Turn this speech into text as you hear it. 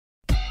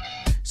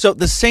So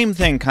the same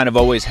thing kind of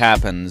always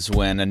happens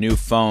when a new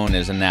phone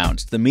is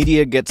announced. The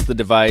media gets the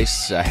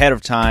device ahead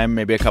of time,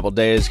 maybe a couple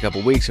days, a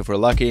couple weeks if we're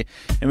lucky,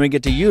 and we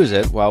get to use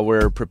it while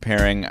we're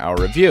preparing our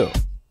review.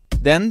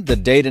 Then the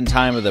date and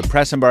time of the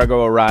press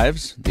embargo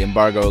arrives, the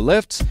embargo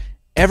lifts,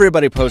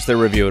 everybody posts their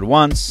review at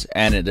once,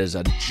 and it is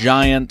a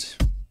giant,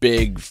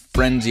 big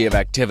frenzy of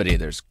activity.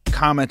 There's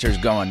commenters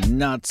going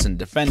nuts and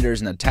defenders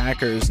and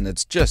attackers, and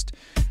it's just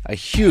a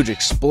huge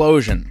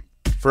explosion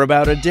for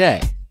about a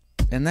day.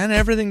 And then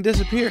everything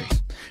disappears.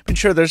 I mean,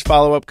 sure, there's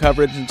follow-up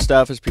coverage and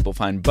stuff as people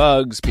find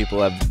bugs,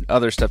 people have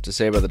other stuff to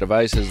say about the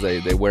devices,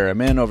 they wear them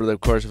in over the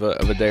course of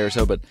a day or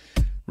so, but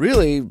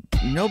really,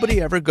 nobody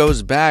ever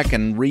goes back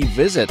and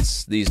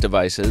revisits these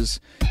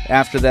devices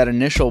after that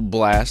initial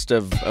blast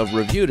of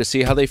review to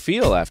see how they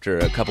feel after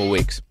a couple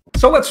weeks.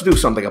 So let's do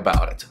something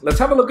about it. Let's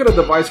have a look at a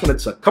device when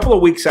it's a couple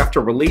of weeks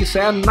after release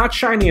and not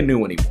shiny and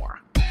new anymore.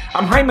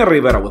 I'm Jaime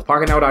Rivera with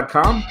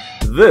PocketNow.com.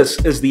 This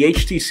is the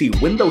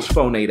HTC Windows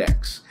Phone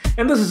 8X.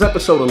 And this is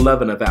episode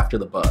 11 of After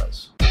the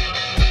Buzz.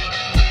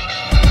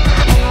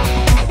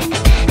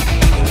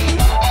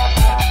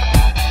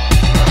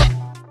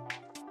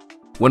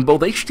 When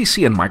both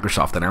HTC and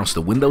Microsoft announced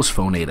the Windows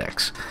Phone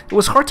 8X, it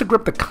was hard to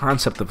grip the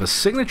concept of a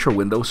signature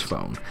Windows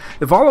phone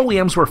if all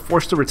OEMs were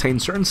forced to retain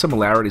certain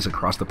similarities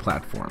across the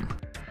platform.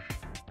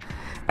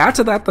 Add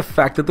to that the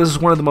fact that this is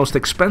one of the most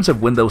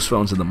expensive Windows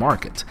phones in the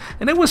market,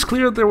 and it was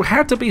clear there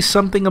had to be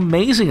something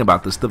amazing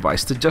about this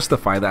device to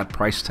justify that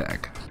price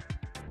tag.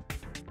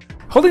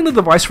 Holding the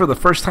device for the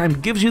first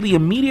time gives you the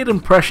immediate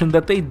impression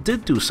that they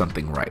did do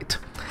something right.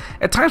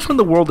 At times when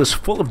the world is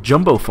full of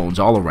jumbo phones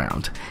all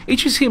around,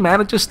 HTC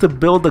manages to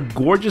build a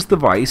gorgeous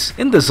device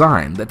in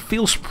design that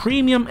feels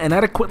premium and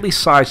adequately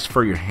sized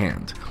for your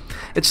hand.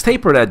 Its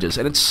tapered edges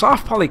and its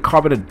soft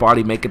polycarbonate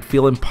body make it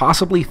feel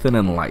impossibly thin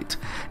and light,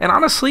 and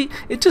honestly,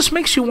 it just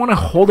makes you want to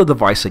hold the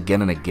device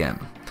again and again.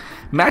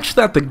 Match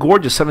that the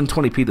gorgeous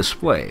 720p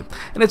display,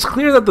 and it's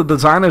clear that the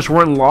designers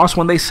weren't lost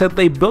when they said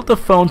they built the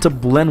phone to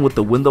blend with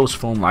the Windows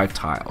Phone Live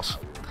tiles.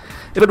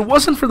 If it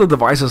wasn't for the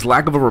device's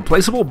lack of a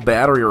replaceable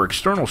battery or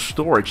external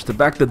storage to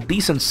back the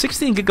decent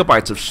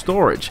 16GB of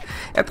storage,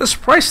 at this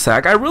price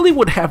tag I really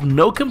would have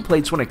no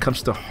complaints when it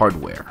comes to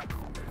hardware.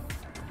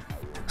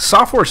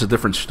 Software is a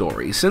different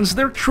story, since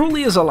there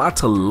truly is a lot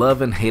to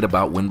love and hate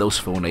about Windows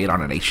Phone 8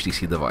 on an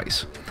HTC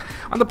device.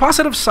 On the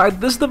positive side,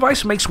 this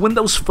device makes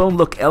Windows Phone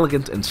look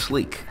elegant and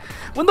sleek.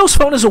 Windows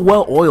Phone is a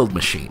well-oiled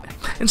machine,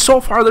 and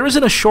so far there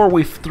isn't a chore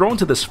we've thrown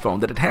to this phone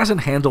that it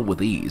hasn't handled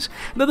with ease,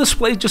 and the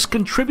display just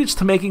contributes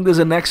to making this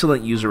an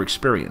excellent user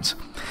experience.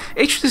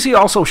 HTC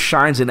also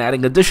shines in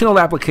adding additional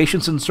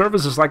applications and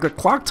services like the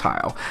clock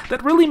tile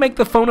that really make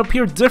the phone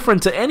appear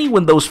different to any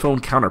Windows Phone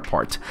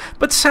counterpart,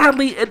 but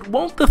sadly it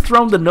won't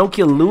dethrone the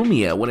Nokia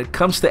Lumia when it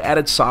comes to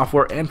added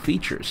software and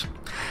features.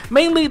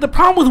 Mainly, the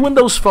problem with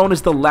Windows Phone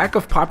is the lack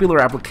of popular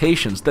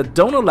applications that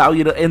don't allow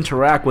you to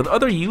interact with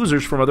other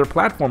users from other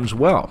platforms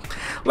well,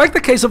 like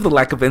the case of the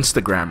lack of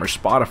Instagram or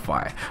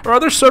Spotify, or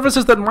other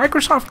services that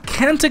Microsoft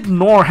can't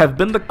ignore have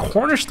been the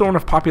cornerstone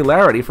of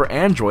popularity for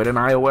Android and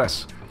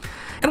iOS.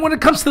 And when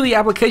it comes to the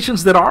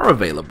applications that are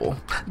available,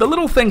 the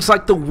little things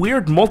like the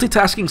weird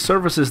multitasking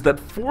services that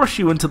force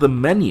you into the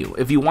menu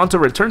if you want to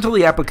return to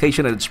the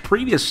application in its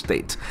previous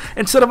state,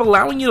 instead of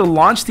allowing you to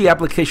launch the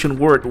application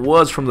where it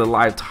was from the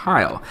live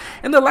tile,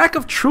 and the lack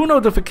of true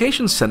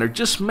notification center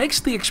just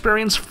makes the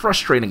experience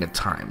frustrating at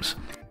times.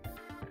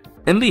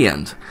 In the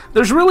end,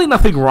 there's really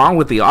nothing wrong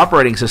with the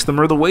operating system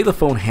or the way the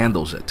phone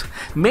handles it.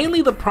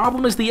 Mainly the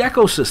problem is the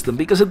ecosystem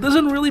because it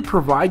doesn't really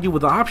provide you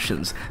with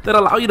options that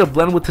allow you to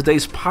blend with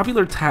today's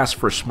popular tasks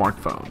for a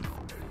smartphone.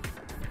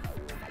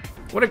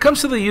 When it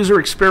comes to the user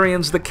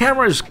experience, the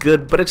camera is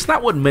good, but it's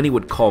not what many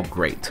would call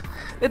great.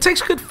 It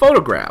takes good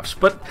photographs,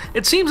 but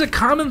it seems a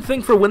common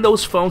thing for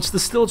Windows phones to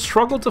still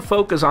struggle to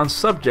focus on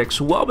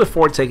subjects well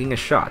before taking a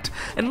shot,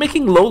 and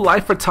making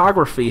low-light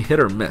photography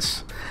hit or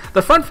miss.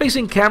 The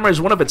front-facing camera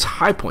is one of its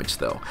high points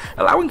though,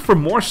 allowing for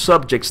more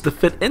subjects to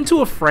fit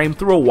into a frame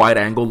through a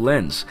wide-angle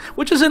lens,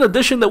 which is an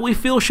addition that we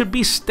feel should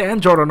be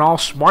standard on all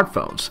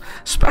smartphones,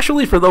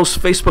 especially for those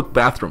Facebook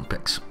bathroom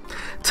pics.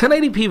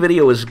 1080p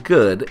video is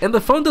good, and the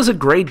phone does a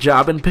great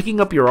job in picking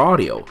up your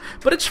audio,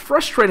 but it's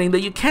frustrating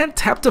that you can't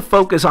tap to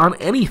focus on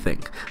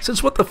anything,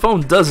 since what the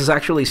phone does is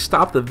actually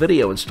stop the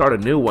video and start a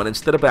new one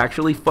instead of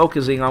actually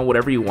focusing on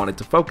whatever you want it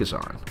to focus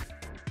on.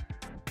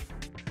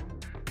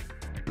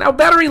 Now,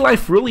 battery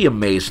life really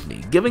amazed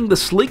me. Given the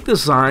sleek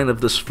design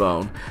of this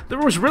phone, there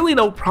was really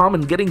no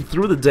problem in getting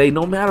through the day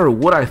no matter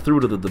what I threw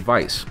to the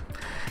device.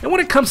 And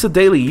when it comes to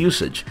daily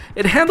usage,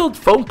 it handled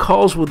phone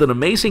calls with an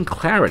amazing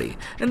clarity,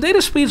 and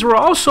data speeds were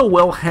also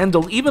well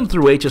handled even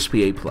through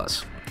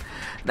HSPA+.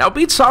 Now,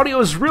 Beats Audio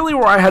is really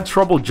where I had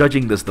trouble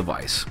judging this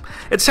device.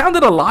 It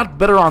sounded a lot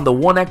better on the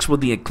 1X with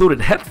the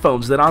included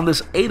headphones than on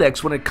this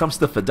 8X when it comes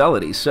to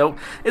fidelity, so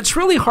it's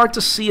really hard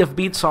to see if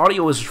Beats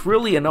Audio is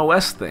really an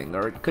OS thing,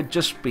 or it could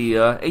just be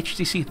a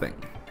HTC thing.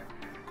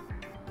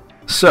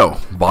 So,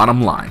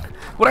 bottom line,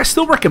 Would I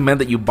still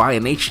recommend that you buy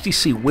an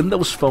HTC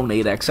Windows Phone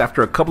 8X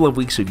after a couple of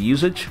weeks of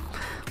usage?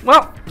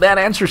 Well, that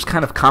answer is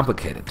kind of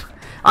complicated.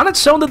 On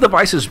its own, the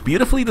device is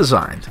beautifully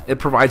designed, it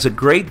provides a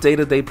great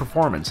day-to-day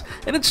performance,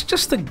 and it's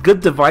just a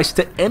good device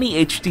to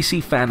any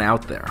HTC fan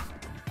out there.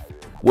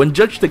 When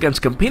judged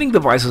against competing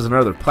devices and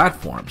other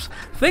platforms,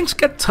 things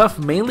get tough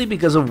mainly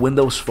because of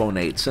Windows Phone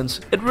 8, since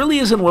it really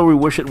isn't where we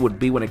wish it would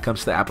be when it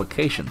comes to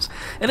applications,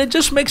 and it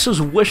just makes us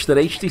wish that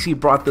HTC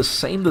brought the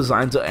same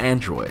design to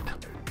Android.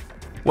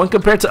 When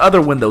compared to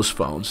other Windows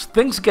phones,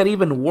 things get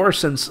even worse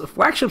since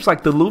flagships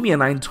like the Lumia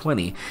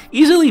 920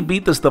 easily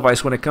beat this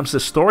device when it comes to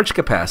storage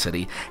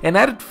capacity and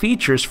added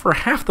features for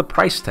half the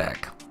price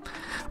tag.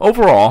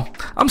 Overall,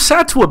 I'm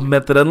sad to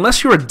admit that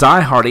unless you're a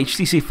die-hard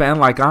HTC fan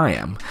like I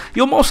am,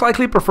 you'll most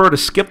likely prefer to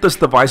skip this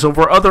device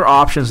over other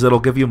options that'll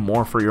give you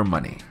more for your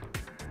money.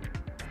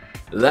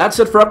 That's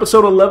it for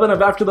episode 11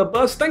 of After the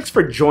Buzz. Thanks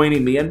for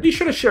joining me, and be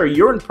sure to share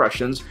your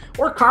impressions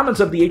or comments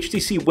of the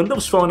HTC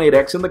Windows Phone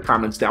 8X in the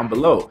comments down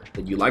below.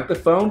 Did you like the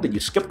phone? Did you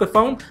skip the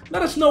phone?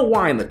 Let us know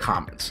why in the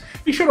comments.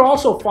 Be sure to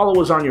also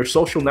follow us on your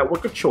social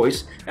network of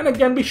choice, and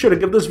again, be sure to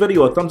give this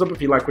video a thumbs up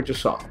if you like what you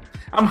saw.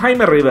 I'm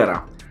Jaime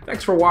Rivera.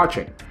 Thanks for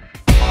watching.